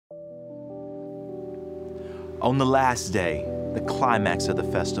On the last day, the climax of the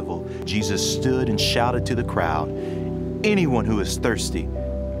festival, Jesus stood and shouted to the crowd, "Anyone who is thirsty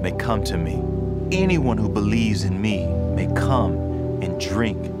may come to me. Anyone who believes in me may come and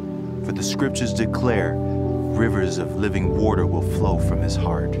drink. For the scriptures declare, rivers of living water will flow from his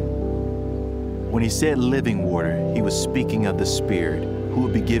heart." When he said living water, he was speaking of the Spirit who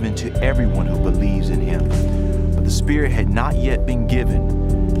would be given to everyone who believes in him. But the Spirit had not yet been given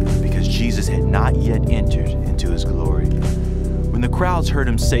because Jesus had not yet entered into his glory. When the crowds heard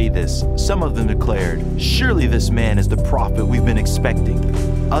him say this, some of them declared, "Surely this man is the prophet we've been expecting."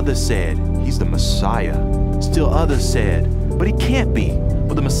 Others said, "He's the Messiah." Still others said, "But he can't be.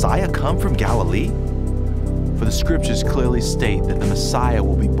 Will the Messiah come from Galilee?" For the scriptures clearly state that the Messiah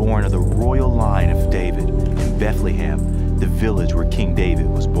will be born of the royal line of David in Bethlehem, the village where King David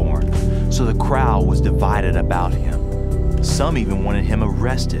was born. So the crowd was divided about him. Some even wanted him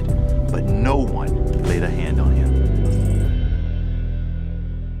arrested, but no one